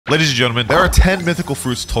Ladies and gentlemen, there are 10 mythical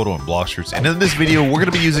fruits total in Blox Fruits, and in this video, we're going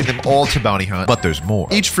to be using them all to bounty hunt, but there's more.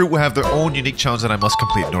 Each fruit will have their own unique challenge that I must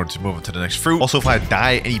complete in order to move on to the next fruit. Also, if I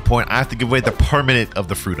die at any point, I have to give away the permanent of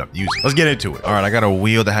the fruit I'm using. Let's get into it. All right, I got a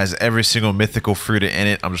wheel that has every single mythical fruit in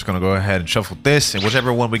it. I'm just going to go ahead and shuffle this, and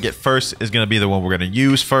whichever one we get first is going to be the one we're going to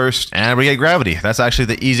use first. And we get gravity. That's actually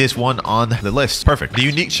the easiest one on the list. Perfect. The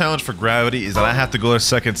unique challenge for gravity is that I have to go to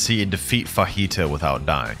second sea and defeat Fajita without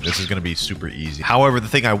dying. This is going to be super easy. However, the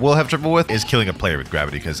thing I will have trouble with is killing a player with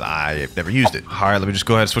gravity because I've never used it. All right, let me just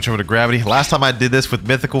go ahead and switch over to gravity. Last time I did this with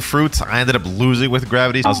mythical fruits, I ended up losing with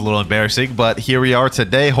gravity. That was a little embarrassing, but here we are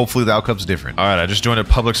today. Hopefully the outcome's different. All right, I just joined a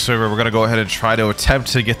public server. We're going to go ahead and try to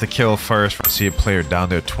attempt to get the kill first. I see a player down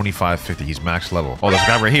there, 2550. He's max level. Oh, there's a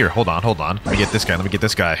guy right here. Hold on. Let me get this guy. Let me get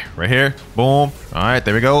this guy right here. Boom. All right,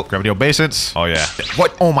 there we go. Gravity obeisance. Oh, yeah.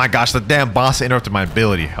 What? Oh, my gosh. The damn boss interrupted my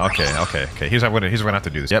ability. Okay. Here's how we're gonna have to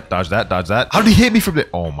do this. Yep, dodge that. How did he hit me from there?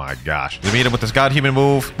 Oh, my gosh. Let me hit him with this god human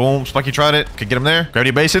move. Boom. Spiky tried it. Can get him there.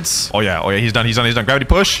 Gravity obeisance. Oh, yeah. He's done. Gravity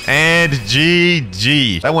push. And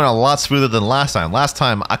GG. That went a lot smoother than last time. Last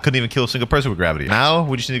time, I couldn't even kill a single person with gravity. Now,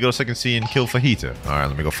 we just need to go to second sea and kill Fajita. All right,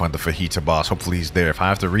 let me go find the Fajita boss. Hopefully, he's there. If I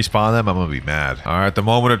have to respawn them, I'm gonna be mad. All right, the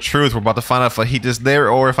moment of truth. We're about to find out if Fajita's there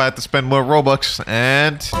or if I have to spend more Robux.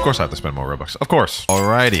 And of course, I have to spend more Robux. Of course.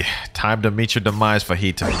 Alrighty, time to meet your demise,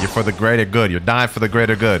 Fajita. You're for the greater good. You're dying for the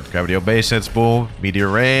greater good. Gravity obeisance. Boom. Meteor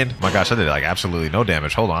rain. Oh my gosh, I did like absolutely no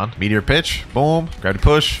damage. Hold on. Meteor pitch. Boom. Gravity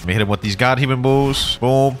push. Let me hit him with these god human moves.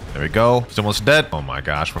 Boom. There we go. He's almost dead. Oh my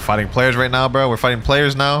gosh, we're fighting players right now, bro. We're fighting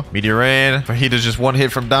players now. Meteor rain. Fajita's just one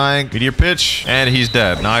hit from dying. Meteor pitch. And he's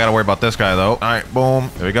dead. Now I gotta worry about this guy though. All right, boom.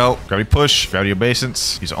 There we go. Gravity push. Gravity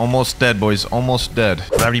obeisance. He's almost dead, boys. Almost dead.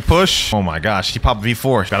 Gravity push. Oh my gosh. He popped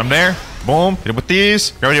V4. Got him there. Boom. Hit him with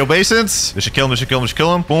these. Gravity obeisance. This should kill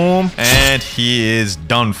him. Boom. And he is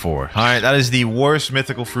done for. All right. That is the worst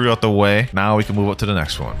mythical fruit out the way. Now we can move up to the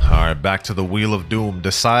next one. All right. Back to the Wheel of Doom.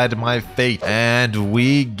 Decide my fate. And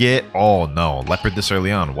we get... Oh, no. Leopard this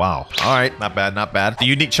early on. Wow. All right. Not bad. The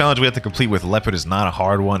unique challenge we have to complete with Leopard is not a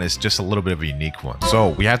hard one. It's just a little bit of a unique one. So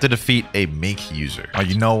we have to defeat a mink user. Oh,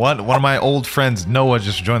 you know what? One of my old friends, Noah,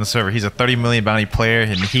 just joined the server. He's a 30 million bounty player,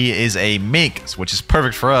 and he is a mink, which is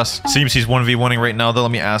perfect for us. Seems he's 1v1ing right now, though.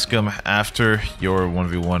 Let me ask him, after your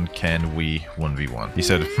 1v1, can we 1v1? He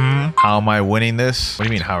said, how am I winning this? What do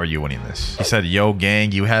you mean, how are you winning this? He said, yo,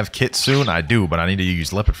 gang, you have kit soon? I do, but I need to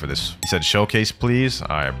use Leopard for this. He said, showcase, please. All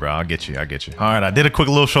right, bro, I'll get you. All right, I did a quick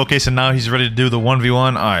little showcase, and now he's ready to do the 1v1.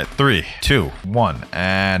 All right, 3, 2, 1,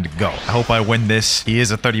 and go. I hope I win this. He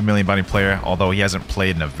is a 30 million bounty player, although he hasn't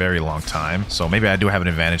played in a very long time, so maybe I do have an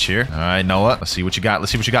advantage here. All right, Noah, let's see what you got.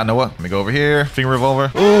 Noah. Let me go over here. Finger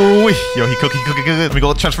revolver. Ooh, yo, he cook. Let me go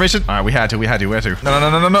with transformation. All right, we had to.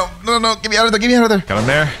 No. Get me out of there. Got him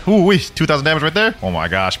there. Ooh, 2,000 damage right there. Oh my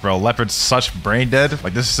gosh, bro. Leopard's such brain dead.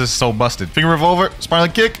 Like, this is so busted. Finger revolver.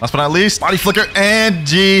 Spiraling kick. Last but not least, body flicker and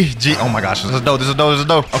GG. Oh my gosh, this is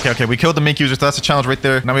dope. Okay. We killed the mink user, so that's a challenge right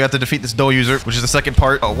there. Now we have to defeat this doe user, which is the second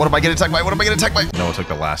part. Oh, what am I getting attacked by? Noah took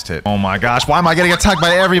the last hit. Oh my gosh, why am I getting attacked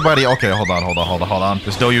by everybody? Okay, hold on.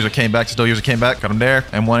 This doe user came back. Got him there.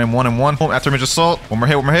 And one. Boom, after image assault. One more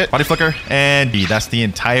hit. Body flicker. And that's the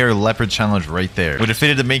entire leopard challenge right there. We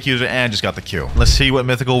defeated the mink user and just got the kill. Let's see what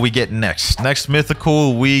mythical we get next. Next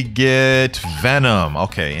mythical, we get venom.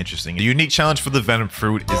 Okay, interesting. The unique challenge for the venom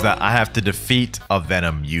fruit is that I have to defeat a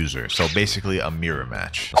venom user. So basically a mirror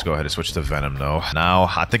match. Let's go ahead and switch to venom though. Now,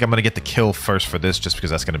 I think I'm going to get the kill first for this just because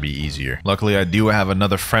that's going to be easier. Luckily, I do have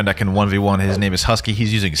another friend I can 1v1. His name is Husky.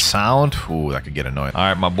 He's using sound. Ooh, that could get annoying. All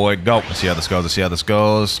right, my boy, go. Let's see how this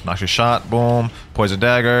goes. Knock your shot. Boom. Poison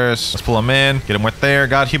daggers. Let's pull him in. Get him right there.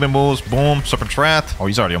 God human moves. Boom. Serpent's wrath. Oh,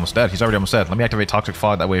 he's already almost dead. Let me activate toxic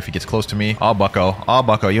fog. That way, if he gets close to me. Oh,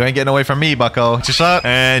 Bucko. You ain't getting away from me, Bucko. It's your shot.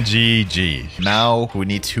 And GG. Now, we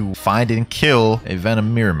need to find and kill a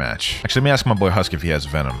venom mirror match. Actually, let me ask my boy Husky if he has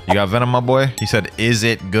venom. You got venom, my boy? He said, is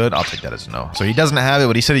it good? I'll take that as a no. So he doesn't have it,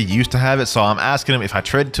 but he said he used to have it. So I'm asking him if I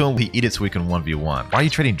trade it to him, he eat it so we can 1v1. Why are you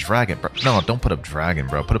trading dragon, bro? No, don't put up dragon,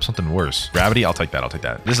 bro. Put up something worse. Gravity, I'll take that.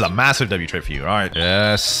 This is a massive W trade for you. All right.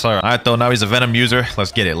 Yes, sir. All right, though. Now he's a venom user.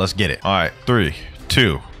 Let's get it. All right. 3,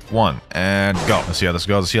 2, 1, and go. Let's see how this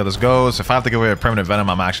goes. If I have to give away a permanent venom,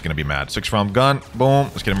 I'm actually gonna be mad. 6-round gun. Boom.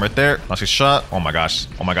 Let's get him right there. Nice shot. Oh my gosh.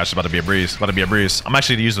 It's about to be a breeze. I'm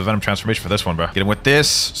actually gonna use the venom transformation for this one, bro. Get him with this.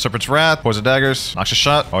 Serpent's wrath. Poison daggers. Nice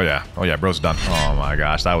shot. Oh yeah, bro's done. Oh my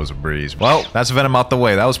gosh, that was a breeze. Well, that's venom out the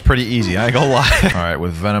way. That was pretty easy. I ain't gonna lie. All right,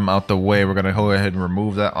 with venom out the way, we're gonna go ahead and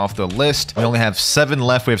remove that off the list. We only have 7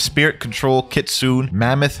 left. We have Spirit, Control, Kitsune,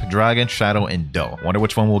 Mammoth, Dragon, Shadow, and Doe. Wonder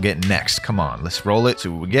which one we'll get next. Come on, let's roll it. See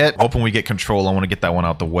what we get. get. Hoping we get control. I want to get that one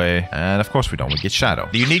out the way. And of course we don't. We get Shadow.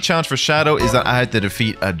 The unique challenge for Shadow is that I had to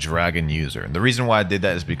defeat a dragon user. And the reason why I did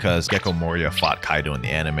that is because Gecko Moria fought Kaido in the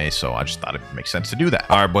anime, so I just thought it makes sense to do that.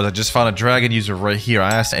 All right, boys, I just found a dragon user right here.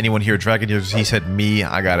 I asked anyone here dragon users. He said me.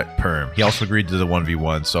 I got it perm. He also agreed to the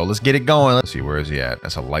 1v1, so let's get it going. Let's see, where is he at?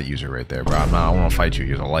 That's a light user right there, bro. I want to fight you.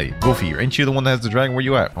 Here's a light. Goofy, ain't you the one that has the dragon? Where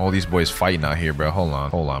you at? All these boys fighting out here, bro. Hold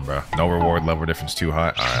on, bro. No reward, level difference too high.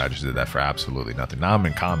 All right, I just did that for absolutely nothing. Now I'm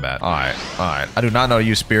in combat. All right. I do not know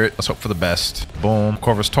you, Spirit. Let's hope for the best. Boom.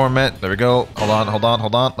 Corvus Torment. There we go. Hold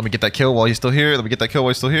on. Let me get that kill while he's still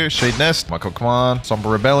here. Shade Nest. Come on. Somber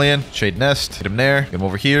Rebellion. Shade Nest. Hit him there. Get him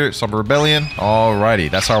over here. Somber Rebellion. Alrighty.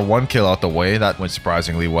 That's our one kill out the way. That went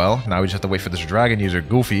surprisingly well. Now we just have to wait for this dragon user.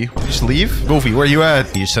 Goofy. Did you just leave? Goofy, where you at?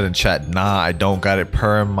 He just said in chat, nah, I don't got it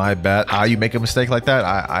perm. My bad. How you make a mistake like that?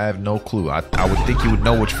 I have no clue. I would think you would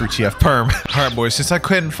know which fruits you have perm. Alright, boys. Since I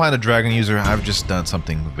couldn't find a dragon user, I've just done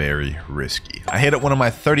something very risky. I hit up one of my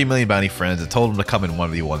 30 million bounty friends and told him to come and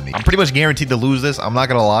 1v1 me. I'm pretty much guaranteed to lose this. I'm not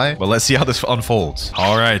gonna lie, but let's see how this unfolds.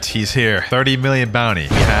 Alright, he's here. 30 million bounty.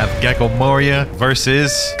 We have Gecko Moria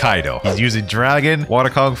versus Kaido. He's using dragon, water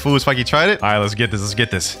kung fu. Spikey tried it. Alright, let's get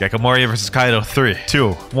this. Gecko Moria versus Kaido. 3,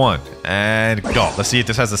 2, 1, and go. Let's see if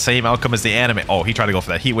this has the same outcome as the anime. Oh, he tried to go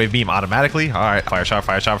for that heat wave beam automatically. Alright, fire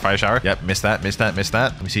shower. Yep, missed that.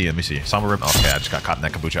 Let me see. Summer. Okay, I just got caught in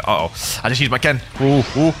that kombucha. I just used my Ken. Ooh.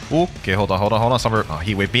 Okay, hold on. Summer. Oh,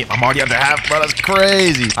 heat wave beam. I'm already under half, bro. That's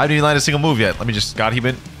crazy. I didn't even land a single move yet. Let me just God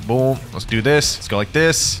Heat. Boom. Let's do this. Let's go like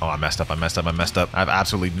this. Oh, I messed up. I have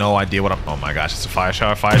absolutely no idea what I'm... Oh my gosh, it's a fire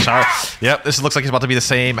shower. Yep, this looks like it's about to be the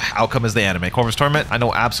same outcome as the anime. Corvus Torment. I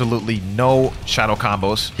know absolutely no shadow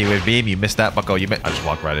combos. Heat wave beam. You missed that, bucko. I just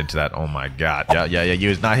walked right into that. Oh my god. Yeah. You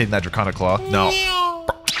was not hitting that Draconic Claw. No.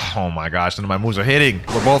 Oh my gosh, none of my moves are hitting.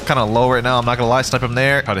 We're both kind of low right now. I'm not gonna lie. Snipe him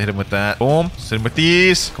there. Try to hit him with that. Boom. Hit him with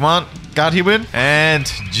these. Come on. God, he win. And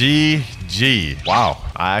GG. Wow.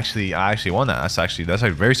 I actually won that. That's actually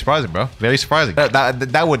very surprising, bro. Very surprising.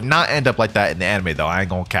 That would not end up like that in the anime, though. I ain't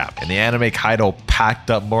gonna cap. In the anime, Kaido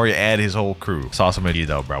packed up Moria and his whole crew. It's awesome of you,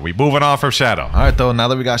 though, bro. We moving on from Shadow. All right, though. Now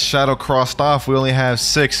that we got Shadow crossed off, we only have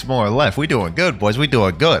 6 more left. We doing good, boys. We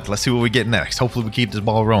doing good. Let's see what we get next. Hopefully, we keep this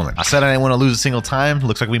ball rolling. I said I didn't want to lose a single time.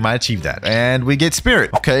 Looks like we might achieve that. And we get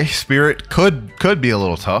Spirit. Okay, Spirit could be a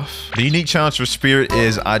little tough. The unique challenge for Spirit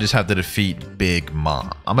is I just have to defeat Big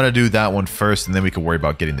Mom. I'm gonna do that one first, and then we can worry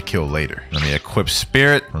about getting the kill later. Let me equip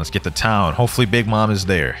Spirit. Let's get the town. Hopefully Big Mom is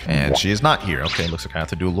there. And she is not here. Okay, looks like I have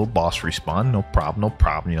to do a little boss respawn. No problem.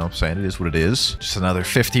 You know what I'm saying? It is what it is. Just another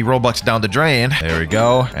 50 Robux down the drain. There we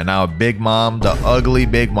go. And now Big Mom, the ugly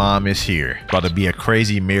Big Mom, is here. About to be a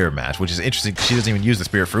crazy mirror match, which is interesting. She doesn't even use the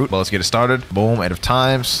Spirit Fruit. But let's get it started. Boom. End of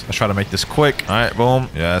times. Let's try to make this quick. All right, boom.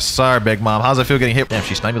 Yes, sorry, Big Mom. How's it feel getting hit? Damn,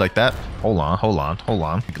 she sniped me like that. Hold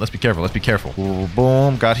on. Let's be careful. Ooh,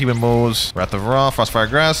 boom. Got human moves. Wrath of Ra. Frostfire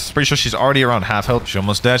Grass. Pretty sure she's already around half health. She's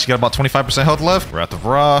almost dead. She got about 25% health left. Wrath of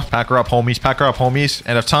Ra. Pack her up, homies.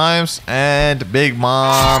 End of times. And Big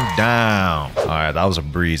Mom down. All right, that was a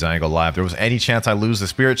breeze. I ain't gonna lie. If there was any chance I lose the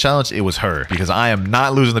Spirit Challenge, it was her. Because I am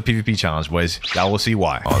not losing the PvP Challenge, boys. Y'all will see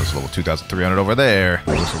why. Oh, there's a level 2,300 over there.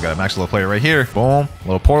 Looks like we got a max level player right here. Boom.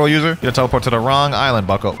 Little portal user. You're gonna teleport to the wrong island,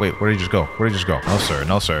 bucko. Wait, where did you just go?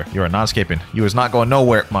 No, sir. You are not escaping. You is not going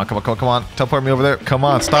nowhere. Come on. Teleport me over there. Come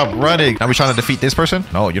on, stop running. Now we trying to defeat this person?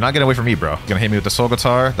 No, you're not getting away from me, bro. You're gonna hit me with the Soul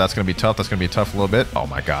Guitar. That's gonna be tough. a little bit. Oh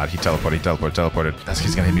my god, he teleported.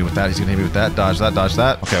 He's gonna hit me with that. Dodge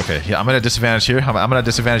that. Okay. Yeah, I'm at a disadvantage here.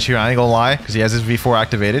 I ain't gonna lie, because he has his V4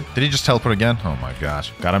 activated. Did he just teleport again? Oh my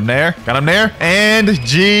gosh. Got him there. And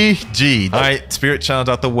GG. All right, Spirit Challenge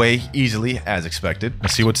out the way easily, as expected.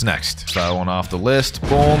 Let's see what's next. Start one off the list.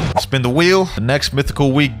 Boom. Spin the wheel. The next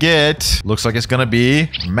mythical we get looks like it's gonna be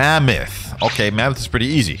Mammoth. Okay, Mammoth is pretty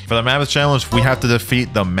easy. For the Mammoth Challenge, we have to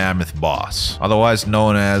defeat the Mammoth boss, otherwise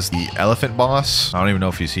known as the Elephant boss. I don't even know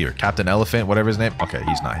if he's here. Captain Elephant, whatever his name. Okay,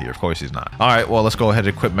 he's not here. Of course he's not. All right, well, let's go ahead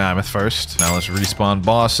and equip Mammoth first. Now let's respawn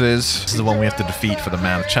bosses. This is the one we have to defeat for the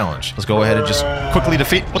Mammoth Challenge. Let's go ahead and just quickly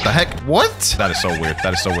defeat. What the heck? What? That is so weird.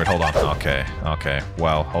 Hold on. Okay.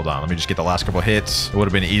 Well, hold on. Let me just get the last couple hits. It would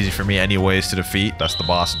have been easy for me anyways to defeat. That's the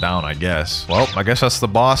boss down, I guess. Well, I guess that's the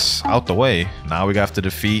boss out the way. Now we have to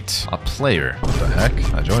defeat a player. What the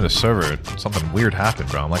heck? I joined a server. Something weird happened,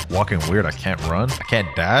 bro. I'm like walking weird. I can't run. I can't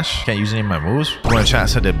dash. Can't use any of my moves. When the chat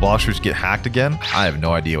said, did Blox Fruits get hacked again? I have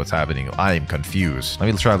no idea what's happening. I am confused.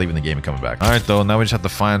 Let me try leaving the game and coming back. All right, though. Now we just have to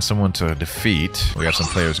find someone to defeat. We got some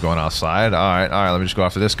players going outside. All right. Let me just go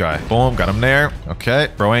after this guy. Boom. Got him there. Okay.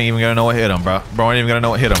 Bro ain't even gonna know what hit him, bro.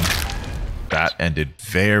 That ended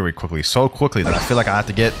very quickly. So quickly that I feel like I have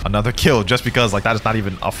to get another kill just because like that is not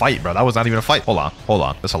even a fight, bro. That was not even a fight. Hold on. Hold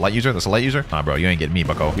on. That's a light user. That's a light user. Nah, bro. You ain't getting me,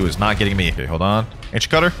 bucko. You is not getting me. Okay, hold on.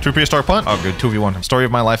 Ancient Cutter. 2 prehistoric punt. Oh, good. 2v1. Story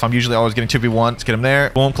of my life. I'm usually always getting 2v1. Let's get him there.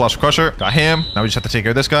 Boom. Colossal Crusher. Got him. Now we just have to take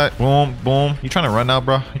care of this guy. Boom. Boom. You trying to run now,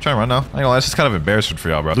 bro? You trying to run now? I ain't gonna lie. This is kind of embarrassing for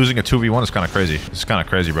y'all, bro. Losing a 2v1 is kind of crazy. This is kind of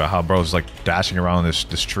crazy, bro. How bro's like dashing around this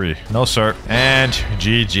tree. No, sir. And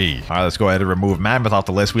GG. All right, let's go ahead and remove Mammoth off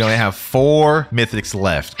the list. We only have 4 mythics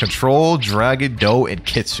left. Control, Dragon, Doe, and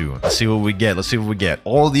Kitsune. Let's see what we get. Let's see what we get.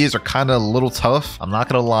 All of these are kind of a little tough. I'm not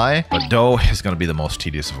gonna lie, but Doe is gonna be the most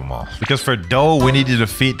tedious of them all. Because for Doe, we need to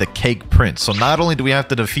defeat the Cake Prince. So not only do we have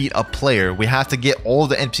to defeat a player, we have to get all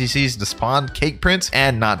the NPCs to spawn Cake Prince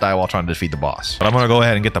and not die while trying to defeat the boss. But I'm gonna go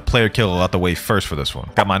ahead and get the player kill out the way first for this one.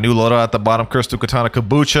 Got my new loadout at the bottom, Crystal Katana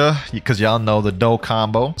Kabucha, because y'all know the Doe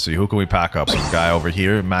combo. Let's see, who can we pack up? Some guy over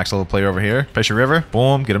here, max level player over here. Fisher River,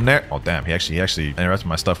 boom, get him there. Oh damn, he actually interrupted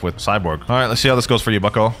my stuff with Cyborg. All right, let's see how this goes for you,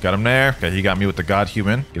 bucko. Got him there. Okay, he got me with the God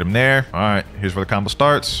Human. Get him there. All right, here's where the combo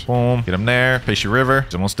starts. Boom, get him there. Fisher River,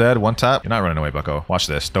 he's almost dead. One tap. You're not running away, bucko. Watch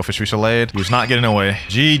this. Doefish Soleil. He was not getting away.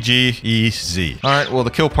 GG-easy. All right, well,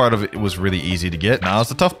 the kill part of it was really easy to get. Now it's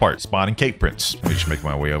the tough part, spawning Cake Prince. Let me just make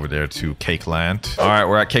my way over there to Cake Land. All right,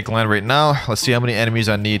 we're at Cake Land right now. Let's see how many enemies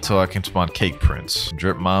I need till I can spawn Cake Prince.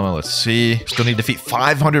 Drip Mama, let's see. Still need to defeat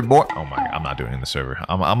 500 more. Oh my, I'm not doing it in the server.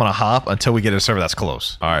 I'm gonna hop until we get a server that's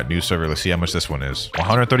close. All right, new server. Let's see how much this one is.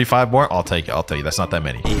 135 more. I'll take it. I'll tell you. That's not that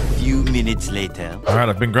many. A few minutes later. All right,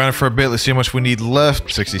 I've been grinding for a bit. Let's see how much we need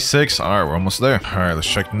left. 66. All right, we're almost there. All right, let's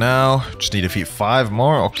check now. Just need to defeat 5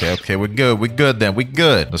 more. Okay, we're good. We're good then. We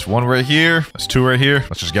good. There's 1 right here. There's 2 right here.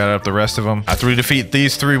 Let's just gather up the rest of them. After we defeat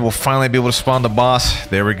these 3, we'll finally be able to spawn the boss.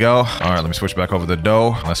 There we go. All right, let me switch back over to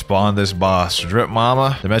Doe. Let's spawn this boss. Drip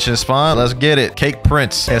Mama. Dimension spawn. Let's get it. Cake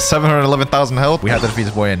Prince. He has 711,000 health. We have to defeat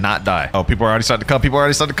this boy and not die. Oh, people are already starting to come. People are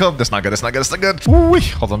already starting to come. That's not good. That's not good. That's not good. Woo-wee.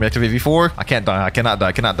 Hold on. Let me activate V4. I can't die. I cannot die.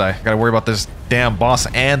 I cannot die. I gotta worry about this damn boss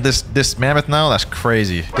and this mammoth now. That's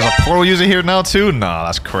crazy. There's a portal user here now too? Nah,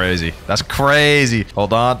 that's crazy. That's crazy.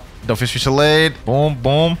 Hold on. Doefish Soleil. Boom,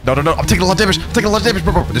 boom. No. I'm taking a lot of damage. I'm taking a lot of damage,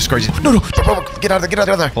 bro. This is crazy. No. Bro. Get out of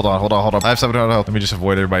there. Hold on. I have 700 health. Let me just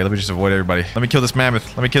avoid everybody. Let me kill this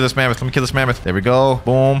mammoth. Let me kill this mammoth. There we go.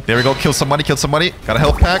 Boom. There we go. Kill somebody. Got a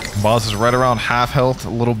health pack. Boss is right around half health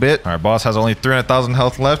a little bit. All right, boss has only 300,000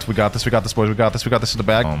 health left. We got this, boys. We got this in the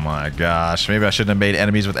bag. Oh my gosh. Maybe I shouldn't have made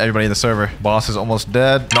enemies with everybody in the server. Boss is almost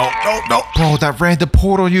dead. No. Bro, that random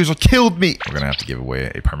portal user killed me. We're gonna have to give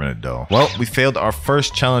away a permanent Doe. Well, we failed our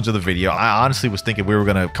first challenge of the video. I honestly was thinking we were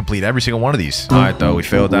gonna complete every single one of these. All right, though, we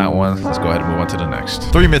failed that one. Let's go ahead and move on to the next.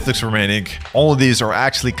 3 mythics remaining. All of these are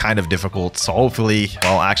actually kind of difficult, so hopefully,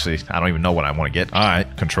 well, actually, I don't even know what I want to get. All right,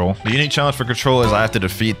 Control. The unique challenge for Control is I have to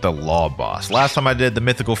defeat the Law Boss. Last time I did the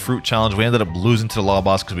Mythical Fruit challenge, we ended up losing to the Law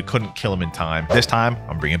Boss because we couldn't kill him in time. This time,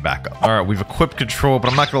 I'm bringing it back up. All right, we've equipped Control, but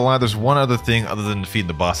I'm not gonna lie, there's one other thing other than defeating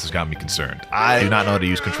the boss that's got me concerned. I do not know how to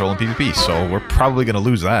use Control in PvP, so we're probably gonna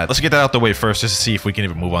lose that. Let's get that out the way first, just to see if we can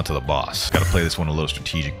even move on to the boss. Gotta play this one a little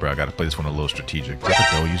strategic, bro. Is that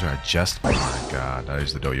the Doe user oh my god, that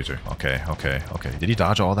is the Doe user. Okay. Did he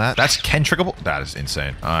dodge all that? That's Ken Trickable? That is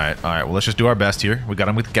insane. All right. Well, let's just do our best here. We got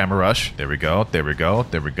him with Gamma Rush. There we go.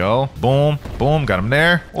 Boom. Got him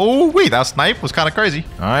there. Oh, wait, that snipe was kind of crazy.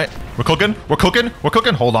 All right. We're cooking.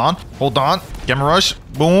 Hold on. Gamma Rush.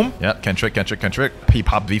 Boom. Yep. Ken Trick. He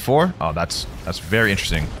popped V4. Oh, that's very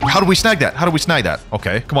interesting. How do we snag that?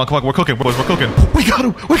 Okay. Come on. We're cooking, boys. We're cooking. We got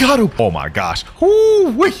him. Oh my gosh.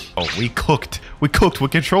 Ooh-wee. Oh, we cooked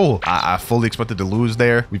with Control. I fully expected to lose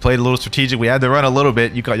there. We played a little strategic. We had to run a little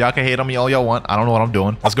bit. Y'all can hate on me all y'all want. I don't know what I'm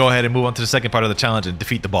doing. Let's go ahead and move on to the second part of the challenge and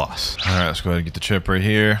defeat the boss. All right, let's go ahead and get the chip right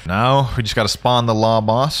here. Now, we just got to spawn the Law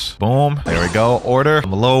Boss. Boom. There we go. Order.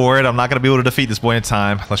 I'm a little worried I'm not going to be able to defeat this boy in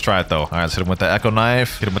time. Let's try it, though. All right, let's hit him with the Echo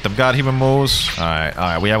Knife. Hit him with them God Human moves. All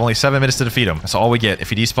right. We have only 7 minutes to defeat him. That's all we get. If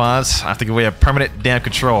he despawns, I have to give away a permanent damn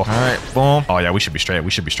Control. All right, boom. Oh, yeah, we should be straight.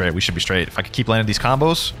 If I could keep landing these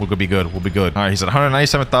combos, we're going to be good. All right, he's at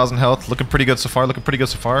 197,000 health. Looking pretty good so far.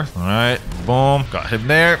 All right, boom. Got him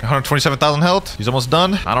there. 127,000 health. He's almost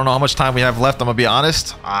done. I don't know how much time we have left. I'm going to be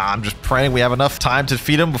honest. I'm just praying we have enough time to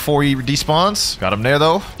defeat him before he despawns. Got him there,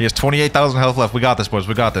 though. He has 28,000 health left. We got this, boys.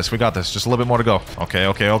 We got this. Just a little bit more to go. Okay.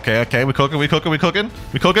 okay. We cooking.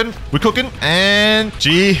 And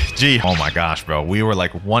GG. Oh my gosh, bro. We were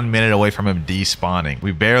like 1 minute away from him despawning.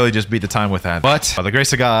 We barely just beat the time with that. But by the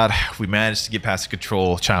grace of God, we managed to get past the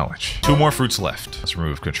control challenge. 2 more fruits left. Let's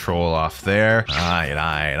remove control off there. All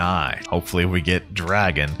right. Hopefully we get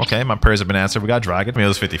dragon. Okay, my prayers have been answered. We got dragon. I mean, it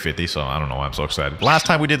was 50-50, so I don't know why I'm so excited. Last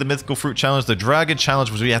time we did the mythical fruit challenge, the dragon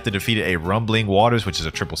challenge was we have to defeat a rumbling waters, which is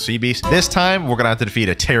a triple sea beast. This time we're gonna have to defeat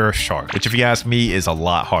a terror shark, which if you ask me is a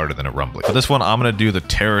lot harder than a rumbling. For this one, I'm gonna do the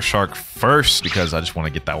terror shark first because I just want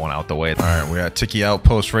to get that one out the way. All right, we're at Tiki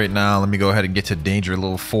Outpost right now. Let me go ahead and get to danger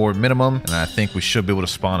level 4 minimum, and I think we should be able to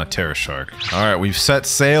spawn a terror shark. All right, we've set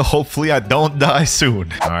sail. Hopefully I don't die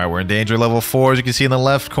soon. All right, we're in danger level 4, as you can see in the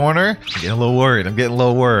left corner. I'm getting a little worried.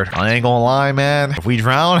 I ain't gonna lie, man. If we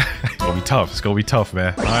drown, it's gonna be tough. It's gonna be tough,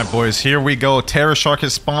 man. All right, boys, here we go. Terror shark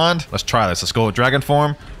has spawned. Let's try this. Let's go with dragon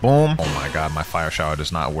form. Boom. Oh my god, my fire shower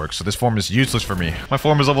does not work. So this form is useless for me. My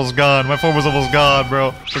form is almost gone.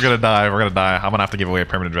 Bro. We're gonna die. I'm gonna have to give away a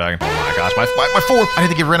permanent dragon. Oh my gosh, my form. I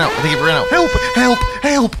think it ran out. Help.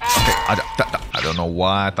 Okay, I don't know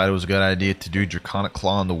why I thought it was a good idea to do draconic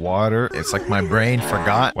claw in the water. It's like my brain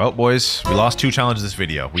forgot. Well, boys, we lost 2 challenges this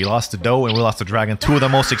video. We lost the dough and we lost the dragon. 2 of the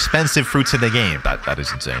most expensive fruits in the game. That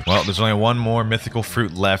is insane. Well, there's only 1 more mythical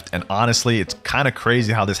fruit left, and honestly, it's kind of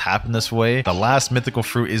crazy how this happened this way. The last mythical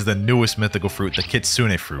fruit is the newest mythical fruit, the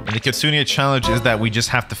Kitsune fruit. And the Kitsune challenge is that we just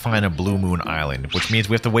have to find a blue moon island, which means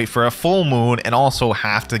we have to wait for a full moon and also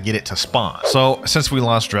have to get it to spawn. So since we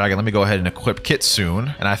lost dragon, let me go ahead and equip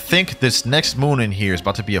Kitsune. And I think this next moon in here is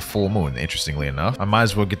about to be a full moon, interestingly enough. I might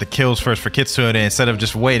as well get the kills first for Kitsune instead of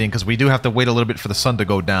just waiting, because we do have to wait a little bit for the sun to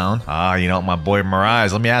go down. You know, my boy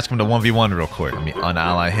Mirage. Let me ask him to 1v1 real quick. Let me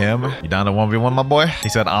unally him. You down to 1v1, my boy? He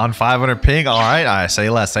said on 500 ping. All right. Say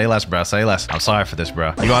less, bro. Say less. I'm sorry for this,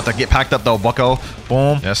 bro. You gonna have to get packed up though, bucko.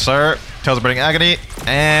 Boom. Yes, sir. Tails of Burning Agony.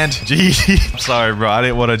 And GG. I'm sorry, bro. I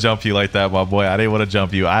didn't want to jump you like that, my boy. I didn't want to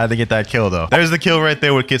jump you. I had to get that kill, though. There's the kill right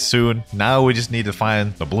there with Kitsune. Now we just need to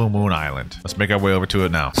find the Blue Moon Island. Let's make our way over to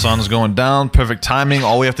it now. Sun's going down. Perfect timing.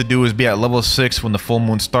 All we have to do is be at level 6 when the full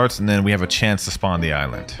moon starts, and then we have a chance to spawn the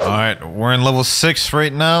island. All right. We're in level 6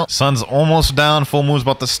 right now. Sun's almost down. Full moon's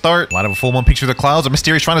about to start. Light of a full moon peeks through the clouds. A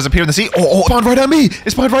mysterious shrine has appeared in the sea. Oh, it spawned right at me.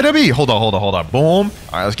 It spawned right at me. Hold on. Boom.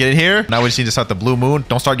 All right, let's get in here. Now we just need to start the Blue Moon.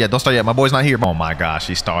 Don't start yet. My boy's not here. Oh my gosh,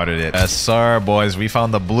 he started it. Yes, sir, boys. We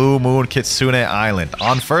found the Blue Moon Kitsune Island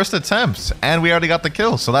on first attempt, and we already got the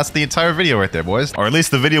kill. So that's the entire video right there, boys. Or at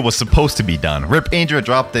least the video was supposed to be done. Rip Angel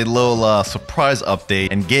dropped a little surprise update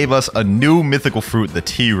and gave us a new mythical fruit, the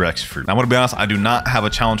T-Rex fruit. Now, I'm gonna be honest, I do not have a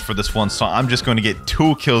challenge for this one, so I'm just going to get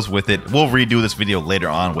 2 kills with it. We'll redo this video later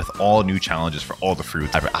on with all new challenges for all the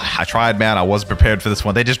fruits. I tried, man. I wasn't prepared for this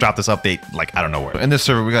one. They just dropped this update like out of nowhere. In this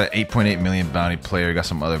server, we got an 8.8 million bounty player. We got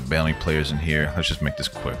some other bounty players in here. Let's just make this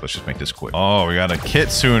quick. Oh, we got a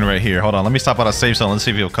Kitsune right here. Hold on. Let me stop out a save zone. Let's see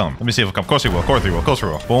if he'll come. Let me see if he'll come. Of course he will. Of course he will.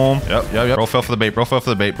 Boom. Yep. Bro fell for the bait.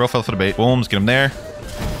 Boom. Let's get him there.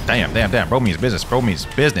 Damn. Bro means business.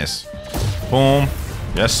 Boom.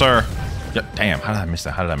 Yes, sir. Yep. Damn. How did I miss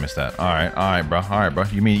that? All right, bro.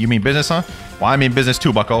 You mean business, huh? Well, I mean business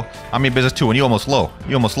too, bucko. I mean business too, and you almost low,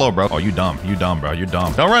 bro. Oh, you dumb, bro. You're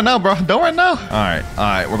dumb. Don't run now, bro. All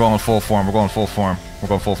right. We're going full form.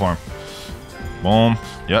 Boom.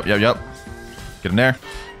 Yep. Get him there.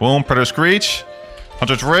 Boom. Predator Screech.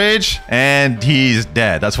 Hunter's Rage. And he's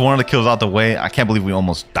dead. That's one of the kills out the way. I can't believe we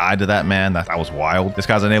almost died to that, man. That was wild. This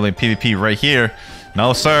guy's enabling PvP right here.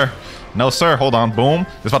 No, sir. Hold on. Boom.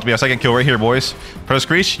 This is about to be our second kill right here, boys. Predator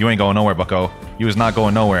Screech. You ain't going nowhere, bucko. You is not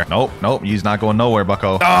going nowhere. Nope. He's not going nowhere,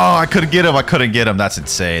 bucko. Oh, I couldn't get him. That's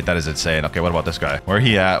insane. That is insane. Okay, what about this guy? Where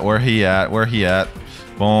he at?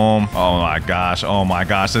 Boom. Oh my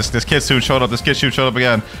gosh. This Kitsune showed up.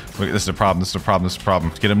 Again. Look, this is a problem.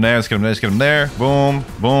 Let's get him there. Boom.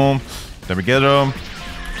 There we get him.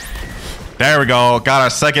 There we go. Got our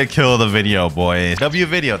second kill of the video, boys. W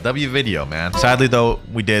video, man. Sadly, though,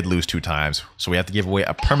 we did lose 2 times. So we have to give away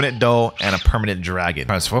a permanent doe and a permanent dragon.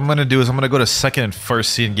 All right, so what I'm going to do is I'm going to go to second and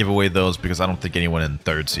first seed and give away those because I don't think anyone in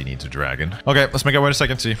third seed needs a dragon. Okay, let's make our way to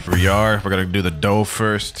second seed. Here we are. We're going to do the doe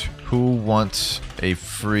first. Who wants a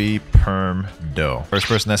free perm doe? First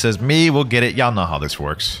person that says me will get it. Y'all know how this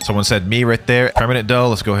works. Someone said me right there. Permanent doe.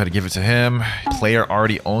 Let's go ahead and give it to him. Player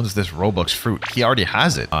already owns this Roblox fruit. He already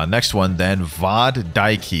has it. Next one then. Vod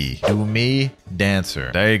Daiki. Do me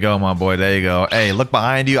dancer. There you go, my boy. There you go. Hey, look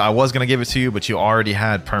behind you. I was gonna give it to you, but you already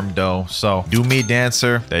had perm doe. So do me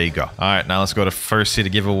dancer. There you go. All right, now let's go to first seed to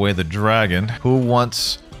give away the dragon. Who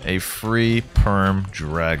wants A free perm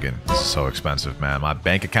dragon. This is so expensive, man. My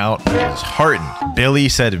bank account is hurting. Billy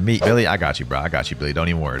said meat. Billy, I got you, bro. I got you, Billy. Don't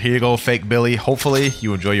even worry. Here you go, fake Billy. Hopefully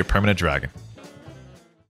you enjoy your permanent dragon.